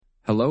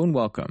Hello and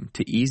welcome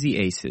to Easy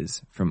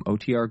Aces from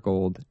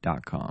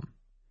OTRGold.com.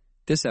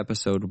 This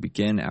episode will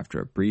begin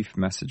after a brief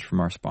message from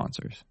our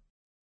sponsors.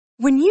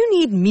 When you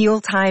need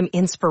mealtime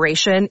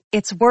inspiration,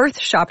 it's worth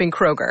shopping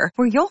Kroger,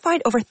 where you'll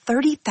find over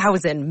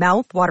 30,000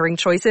 mouth-watering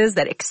choices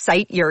that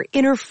excite your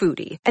inner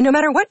foodie. And no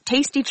matter what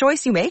tasty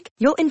choice you make,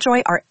 you'll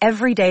enjoy our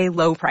everyday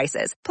low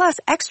prices, plus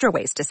extra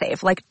ways to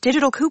save, like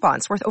digital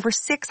coupons worth over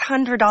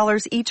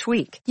 $600 each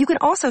week. You can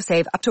also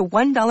save up to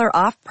 $1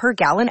 off per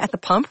gallon at the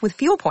pump with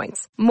fuel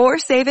points. More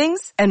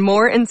savings and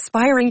more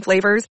inspiring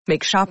flavors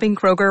make shopping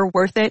Kroger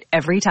worth it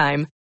every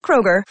time.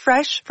 Kroger,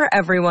 fresh for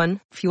everyone.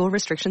 Fuel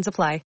restrictions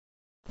apply.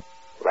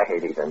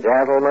 Ladies and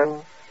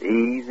gentlemen,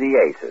 Easy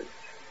Aces.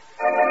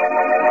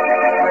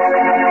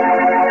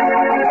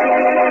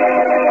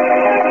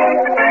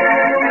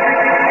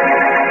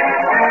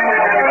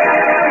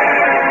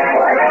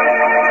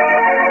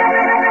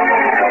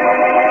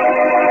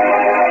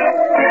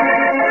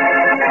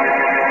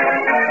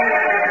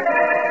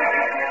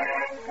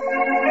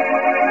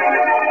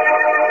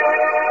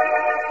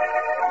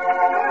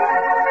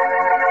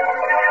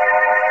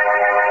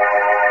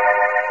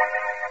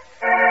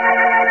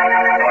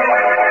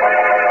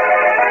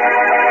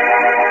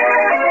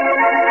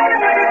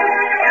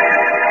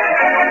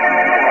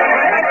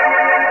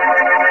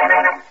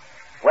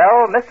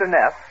 Mr.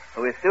 Neff,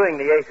 who is suing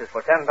the Aces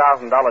for $10,000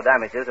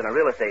 damages in a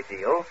real estate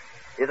deal,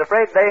 is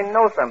afraid they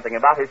know something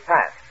about his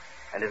past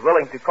and is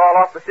willing to call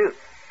off the suit.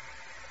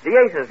 The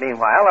Aces,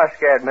 meanwhile, are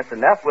scared Mr.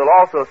 Neff will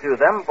also sue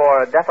them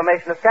for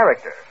defamation of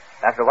character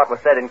after what was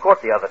said in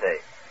court the other day,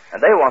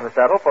 and they want to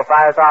settle for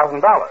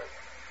 $5,000.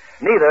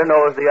 Neither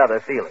knows the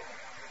other's feelings.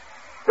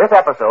 This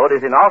episode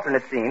is in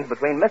alternate scenes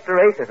between Mr.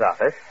 Ace's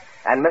office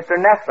and Mr.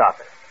 Neff's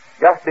office,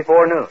 just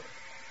before noon.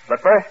 But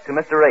first to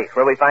Mr. Ace,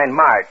 where we find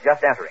Marge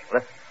just entering.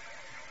 Listen.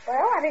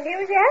 Well, any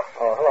news yet?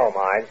 Oh, hello,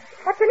 Marge.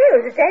 What's the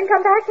news? Has Jane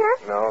come back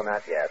yet? No,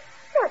 not yet.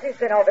 Well, she's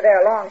been over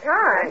there a long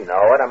I time.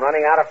 know it. I'm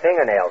running out of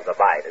fingernails to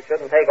bite. It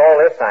shouldn't take all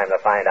this time to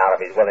find out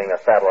if he's willing to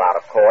settle out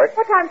of court.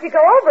 What time did she go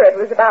over? It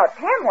was about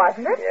 10,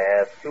 wasn't it?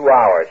 Yes, 2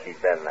 hours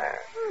she's been there.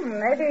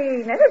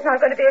 Maybe it's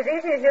not going to be as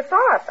easy as you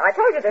thought. I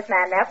told you this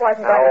man Neff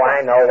wasn't going to... Oh,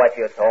 I know what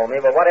you told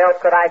me, but what else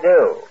could I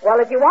do?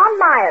 Well, if you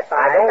want my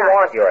advice... I don't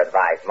want your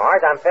advice,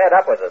 Marge. I'm fed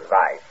up with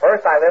advice.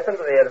 First, I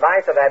listened to the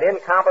advice of that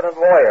incompetent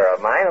lawyer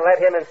of mine and let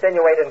him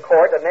insinuate in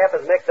court that Neff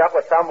is mixed up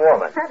with some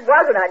woman. That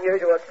was an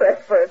unusual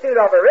twist for a suit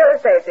over a real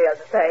estate deal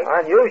to take.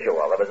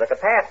 Unusual. It was a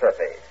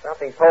catastrophe.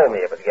 Something told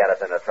me it would get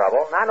us into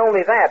trouble. Not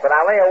only that, but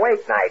I lay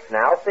awake nights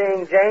now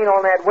seeing Jane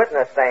on that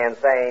witness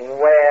stand saying,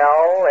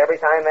 well,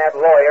 every time that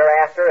lawyer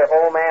asked her if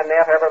old man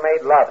Neff ever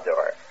made love to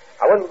her.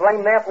 I wouldn't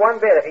blame Neff one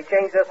bit if he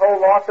changed this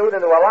whole lawsuit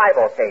into a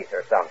libel case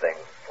or something.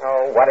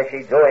 Oh, what is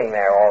she doing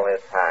there all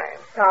this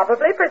time?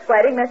 Probably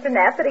persuading Mr.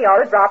 Neff that he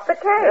ought to drop the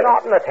case. It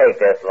oughtn't to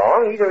take this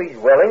long. Either he's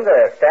willing to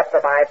accept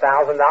the $5,000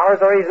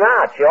 or he's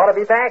not. She ought to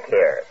be back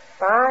here.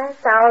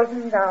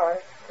 $5,000.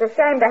 It's a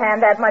shame to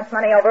hand that much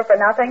money over for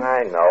nothing.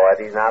 I know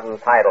it. He's not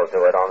entitled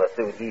to it on the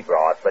suit he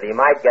brought, but he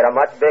might get a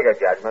much bigger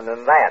judgment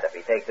than that if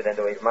he takes it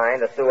into his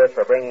mind to sue us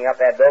for bringing up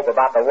that dope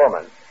about the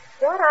woman.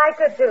 What I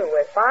could do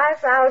with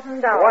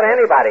 $5,000. What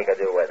anybody could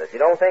do with it.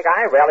 You don't think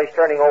I relish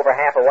turning over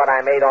half of what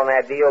I made on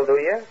that deal, do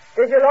you?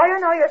 Does your lawyer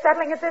know you're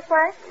settling it this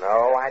way?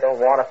 No, I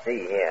don't want to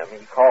see him.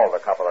 He called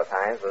a couple of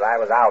times, but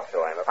I was out to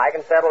him. If I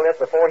can settle this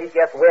before he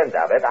gets wind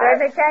of it,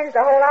 Certainly changed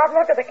the whole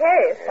outlook of the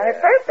case. Yeah. When it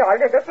first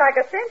started, it looked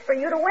like a cinch for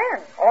you to win.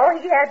 All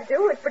he had to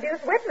do was produce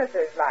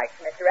witnesses like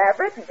Mr.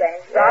 Everett and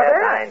Jane's brother.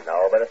 Yes, I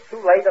know, but it's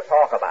too late to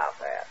talk about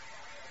that.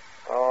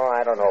 Oh,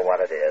 I don't know what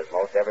it is.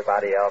 Most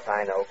everybody else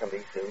I know can be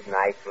sued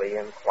nicely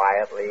and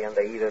quietly, and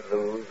they either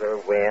lose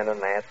or win,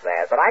 and that's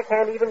that. But I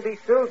can't even be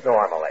sued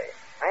normally.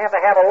 I have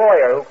to have a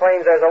lawyer who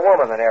claims there's a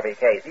woman in every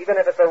case, even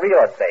if it's a real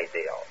estate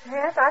deal.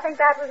 Yes, I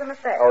think that was a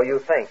mistake. Oh, you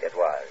think it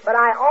was? But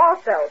I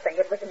also think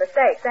it was a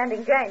mistake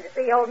sending Jane to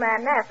see old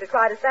man Neff to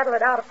try to settle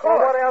it out of court.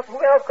 Well, who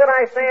else could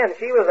I send?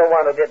 She was the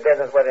one who did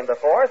business with him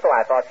before, so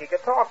I thought she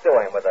could talk to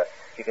him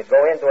she could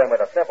go into him with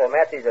a simple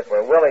message that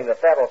we're willing to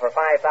settle for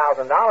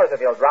 $5,000 if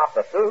he'll drop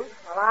the suit.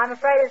 Well, I'm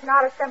afraid it's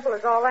not as simple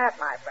as all that,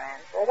 my friend.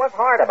 Well, what's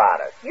hard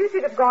about it? You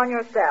should have gone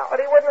yourself. But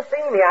he wouldn't have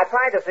seen me. I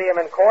tried to see him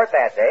in court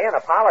that day and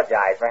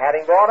apologized for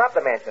having brought up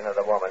the mention of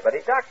the woman, but he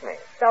ducked me.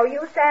 So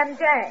you send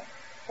Jane.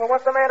 Well,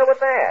 what's the matter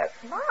with that?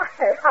 My,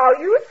 how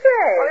you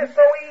say? Well, it's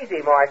so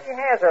easy, Mark. She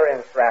has her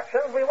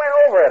instructions. We went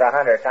over it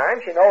 100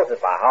 times. She knows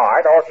it by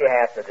heart. All she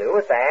has to do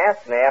is to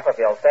ask Neff if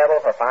he'll settle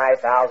for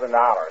 $5,000.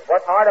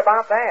 What's hard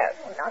about that?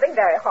 Well, nothing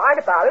very hard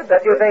about it,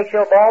 But you think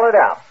she'll ball it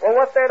up? Well,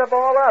 what's there to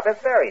ball up?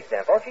 It's very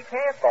simple. She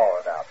can't ball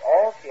it up.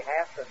 All she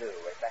has to do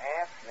is to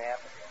ask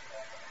Neff if he'll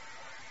settle.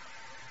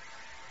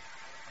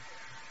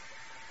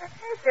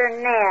 Mr.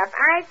 Neff,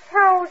 I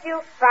told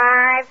you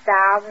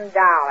 $5,000.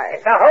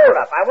 Now, hold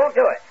up. I won't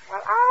do it. Well,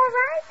 all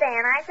right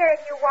then. I said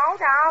if you won't,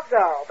 I'll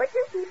go. But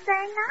you keep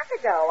saying not to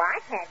go. I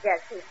can't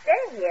just keep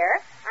sitting here.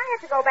 I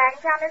have to go back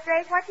and tell Mr.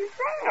 Ace what you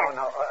said.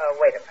 No,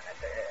 wait a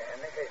minute.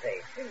 Mrs.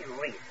 Ace, be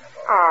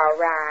reasonable. All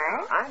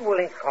right. I'm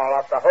willing to call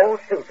off the whole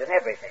suit and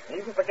everything,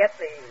 even forget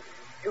the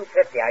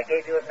 $250 I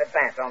gave you as an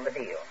advance on the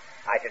deal.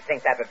 I should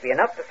think that would be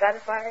enough to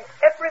satisfy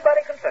everybody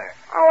concerned.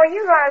 Oh, are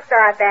you going to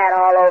start that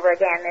all over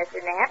again,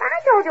 Mr. Neff? I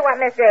told you what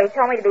Mr. A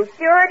told me to be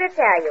sure to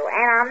tell you,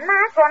 and I'm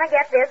not going to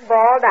get this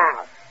balled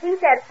out. He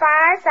said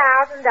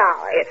 $5,000.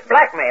 It's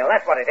blackmail,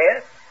 that's what it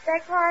is.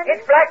 Beg pardon?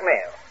 It's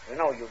blackmail. You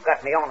know you've got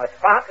me on the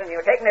spot, and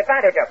you're taking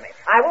advantage of me.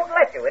 I won't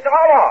let you. It's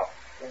all off.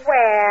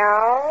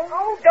 Well...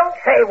 Oh, don't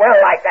say well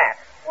like that.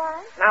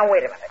 What? Now,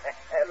 wait a minute.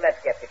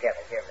 Let's get together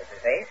here,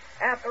 Mrs. Ace.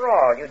 After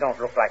all, you don't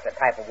look like the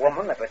type of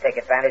woman that would take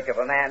advantage of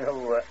a man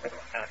who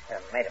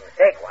made a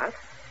mistake once.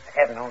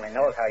 Heaven only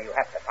knows how you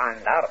have to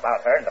find out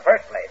about her in the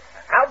first place.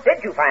 How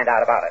did you find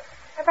out about it?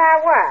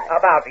 About what?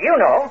 About, you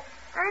know.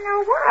 I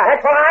know what?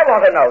 That's what I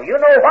want to know. You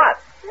know what?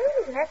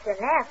 Please, Mr.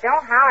 Neff,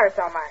 don't holler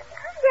so much.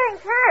 I'm getting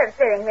tired of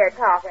sitting here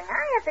talking.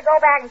 I have to go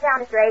back and tell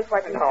Mr. Ace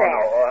what you said.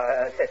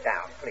 No, sit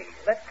down, please.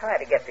 Let's try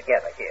to get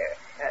together here.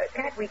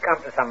 Can't we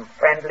come to some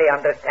friendly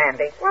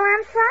understanding? Well,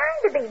 I'm trying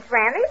to be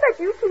friendly, but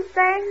you keep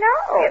saying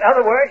no. In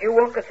other words, you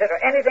won't consider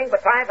anything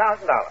but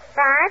 $5,000.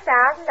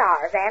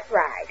 $5,000, that's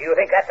right. Do you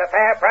think that's a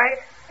fair price?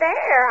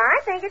 Fair?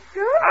 I think it's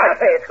good. I'll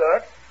say it's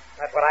good.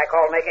 That's what I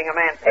call making a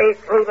man pay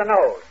through the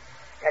nose.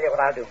 Tell you what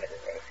I'll do,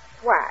 Mrs. Ace.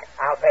 What?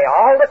 I'll pay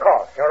all the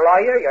costs. Your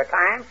lawyer, your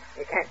time.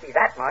 It can't be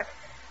that much.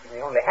 We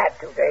only had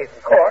 2 days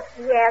in court.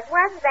 Yes,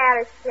 wasn't that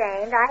a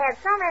shame? I had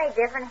so many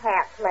different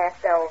hats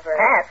left over.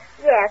 Hats?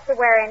 Yes, to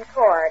wear in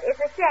court.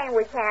 It's a shame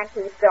we can't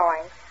keep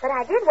going. But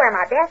I did wear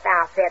my best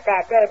outfit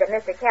that day that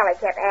Mr. Kelly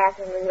kept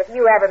asking me if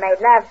you ever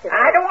made love to me.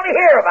 I don't want to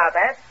hear about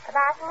that.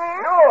 About what?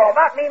 No,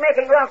 about me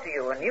making love to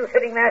you and you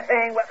sitting there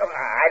saying, well,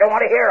 I don't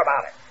want to hear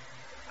about it.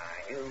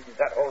 You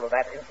got hold of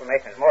that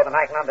information more than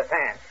I can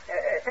understand.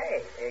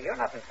 Say, you're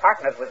not in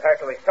partners with her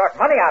to extort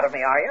money out of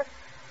me, are you?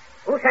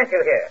 Who sent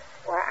you here?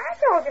 Well, I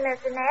told you,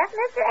 Mr. Neff.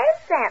 Mr.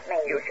 Ace sent me.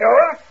 You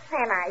sure?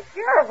 Am I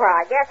sure? Well,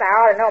 I guess I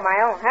ought to know my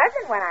own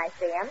husband when I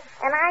see him.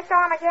 And I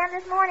saw him again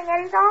this morning at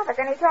his office,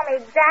 and he told me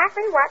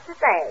exactly what to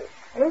say.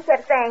 And he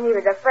kept saying he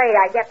was afraid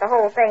I'd get the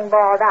whole thing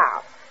balled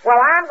out. Well,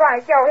 I'm going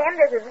to show him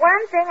this is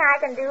one thing I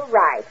can do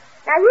right.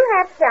 Now, you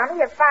have to tell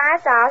me if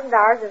 $5,000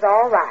 is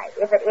all right.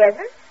 If it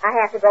isn't, I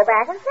have to go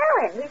back and tell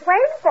him. He's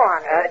waiting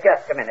for me.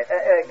 Just a minute.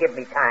 Give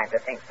me time to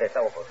think this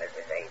over,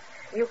 Mrs. Ace.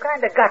 You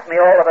kind of got me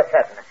all of a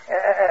sudden.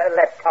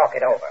 Let's talk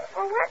it over.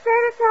 Well, what's there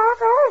to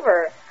talk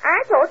over?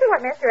 I told you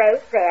what Mr.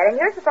 Ace said, and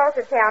you're supposed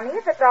to tell me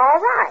if it's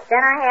all right. Then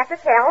I have to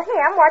tell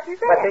him what you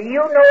said. But do you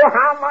know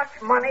how much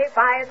money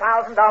 $5,000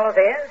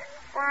 is?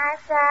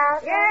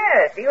 5,000?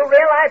 Yes. Do you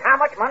realize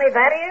how much money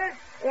that is?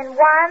 In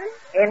one?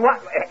 In what?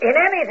 In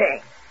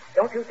anything.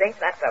 Don't you think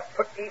that's a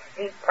pretty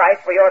steep price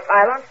for your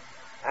silence?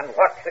 And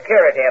what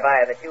security have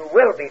I that you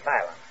will be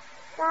silent?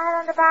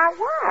 Silent about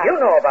what? You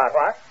know about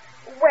what.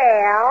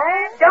 Well...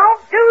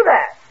 Don't do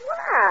that.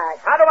 What?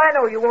 How do I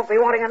know you won't be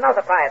wanting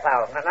another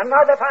 5,000 and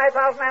another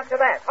 5,000 after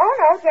that? Oh,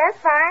 no, just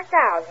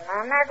 5,000.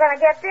 I'm not going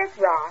to get this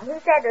wrong. He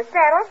said to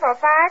settle for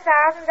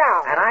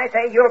 $5,000. And I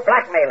say you're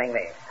blackmailing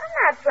me. I'm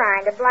not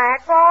trying to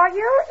blackball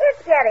you.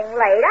 It's getting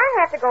late. I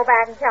have to go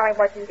back and tell him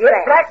what you said.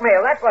 It's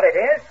blackmail, that's what it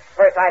is.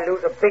 First I lose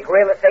a big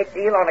real estate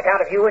deal on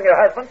account of you and your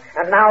husband,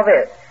 and now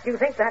this. Do you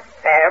think that's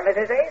fair,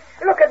 Mrs. Ace?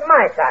 Look at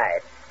my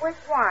side. Which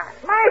one?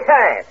 My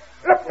side.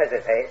 Look,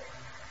 Mrs. Ace.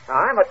 Now,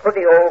 I'm a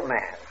pretty old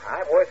man.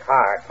 I've worked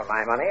hard for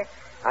my money.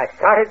 I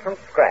started from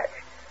scratch.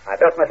 I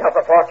built myself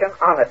a fortune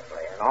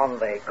honestly and on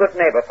the good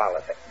neighbor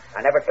policy.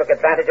 I never took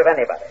advantage of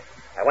anybody.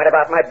 I went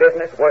about my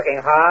business working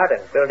hard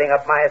and building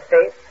up my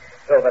estate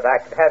so that I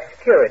could have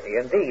security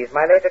in these,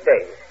 my later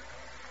days.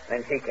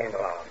 Then she came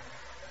along.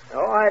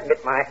 Oh, I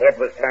admit my head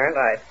was turned.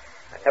 I'd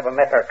never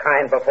met her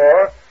kind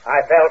before.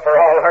 I fell for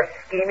all her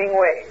scheming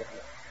ways.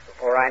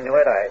 Before I knew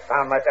it, I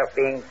found myself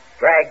being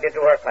dragged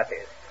into her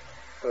clutches.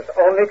 It was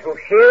only through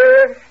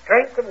sheer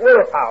strength of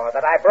willpower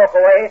that I broke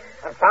away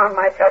and found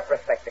my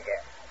self-respect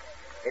again.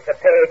 It's a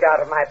page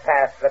out of my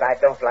past that I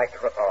don't like to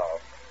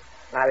recall.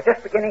 And I was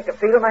just beginning to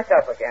feel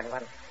myself again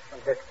when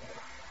this came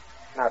up.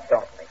 Now,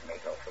 don't make me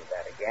go through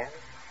that again.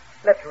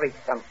 Let's reach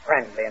some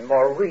friendly and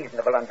more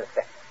reasonable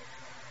understanding.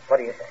 What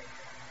do you say?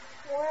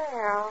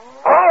 Well...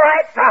 All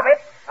right, stop it.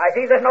 I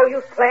see there's no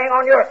use playing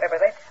on your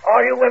sympathy.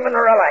 All you women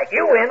are alike.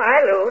 You win,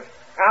 I lose.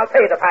 I'll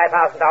pay the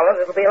 $5,000.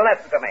 It'll be a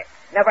lesson to me.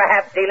 Never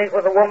have dealings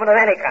with a woman of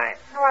any kind.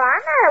 Well,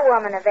 I'm not a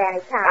woman of any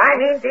kind. I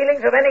mean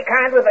dealings of any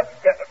kind with a...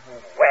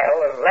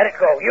 Well, let it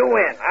go. You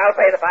win. I'll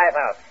pay the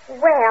 $5,000.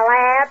 Well,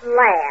 at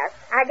last.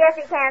 I guess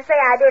you can't say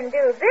I didn't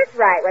do this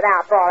right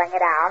without bawling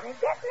it out. It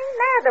gets me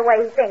mad the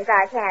way he thinks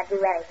I can't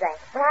do anything.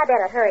 But I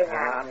better hurry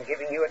now. I'm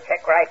giving you a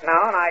check right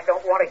now, and I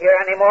don't want to hear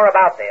any more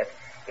about this.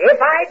 If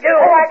I do...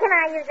 Or can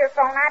I use your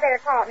phone? I better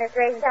call it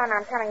Mr. Ace and tell him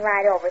I'm coming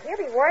right over. He'll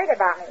be worried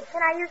about me.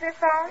 Can I use his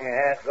phone?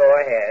 Yes, go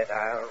ahead.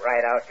 I'll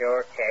write out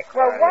your check.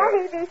 Well, won't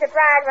he be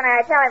surprised when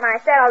I tell him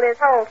I settled this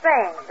whole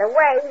thing? The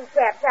way he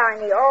kept telling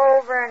me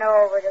over and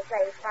over to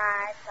say $5,000.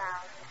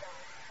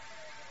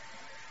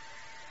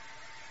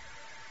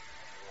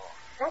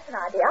 That's an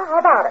idea.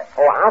 How about it?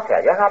 Oh, I'll tell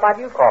you. How about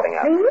you calling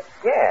up? Me?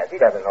 Yes, he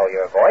doesn't know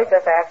your voice.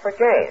 Just ask for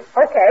Jane.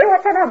 Okay,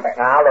 what's the number?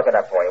 Now, I'll look it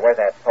up for you. Where's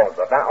that phone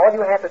book? Now, all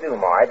you have to do,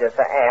 Marge, is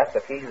to ask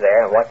if she's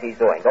there and what she's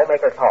doing. Don't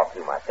make her talk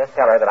too much. Just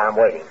tell her that I'm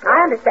waiting.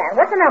 I understand.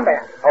 What's the number?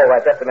 Oh,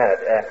 just a minute.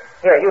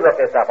 Here, you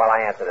look this up while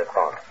I answer this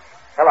phone.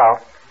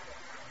 Hello?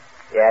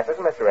 Yes, this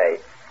is Mr.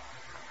 A.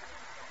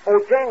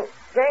 Oh,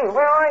 Jane,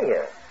 where are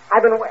you?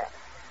 I've been away.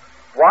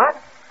 What?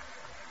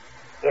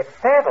 It's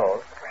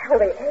settled. Well,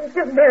 the age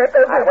of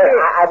miracles is Wait, here.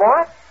 I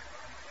what?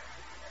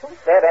 Who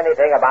said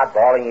anything about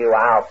bawling you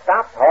out?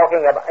 Stop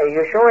talking about... Are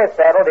you sure it's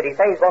settled? Did he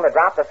say he's going to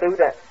drop the suit?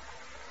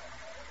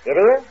 It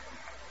is?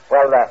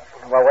 Well,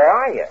 where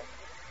are you?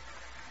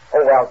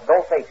 Oh, well,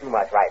 don't say too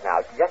much right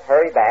now. Just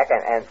hurry back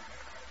and...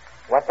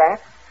 What's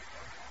that?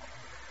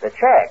 The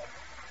check.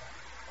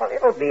 Well,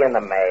 it'll be in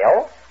the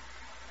mail.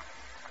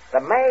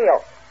 The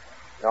mail.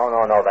 No.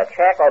 The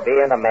check will be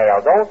in the mail.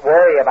 Don't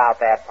worry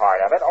about that part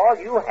of it. All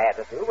you had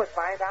to do was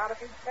find out if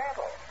he's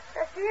settled.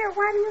 But, dear,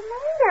 what do you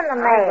mean in the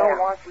I mail?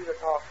 don't want you to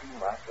talk too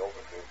much over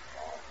this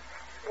phone.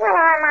 Well,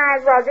 I might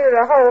as well do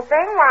the whole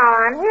thing while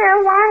I'm here.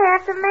 Why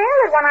have to mail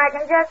it when I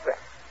can just...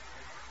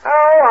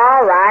 Oh,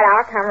 all right,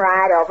 I'll come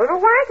right over.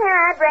 But why can't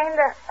I bring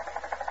the...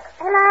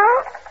 Hello?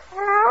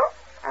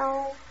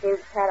 Oh,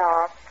 dude's cut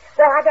off.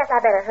 Well, I guess I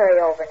better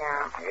hurry over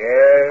now.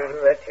 Here's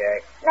the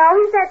check. No,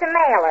 he said to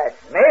mail it.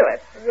 Mail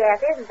it.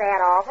 Yes, isn't that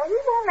awful? He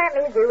won't let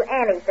me do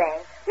anything.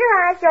 Here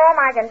I show him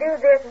I can do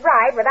this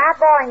right without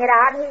bawling it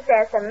out, and he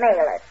says to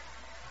mail it.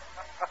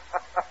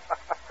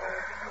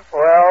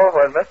 Well,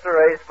 when Mr.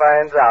 Ace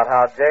finds out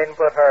how Jane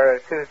put her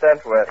 2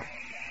 cents worth,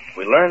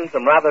 we learn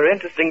some rather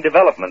interesting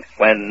developments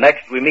when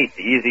next we meet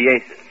the Easy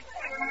Aces.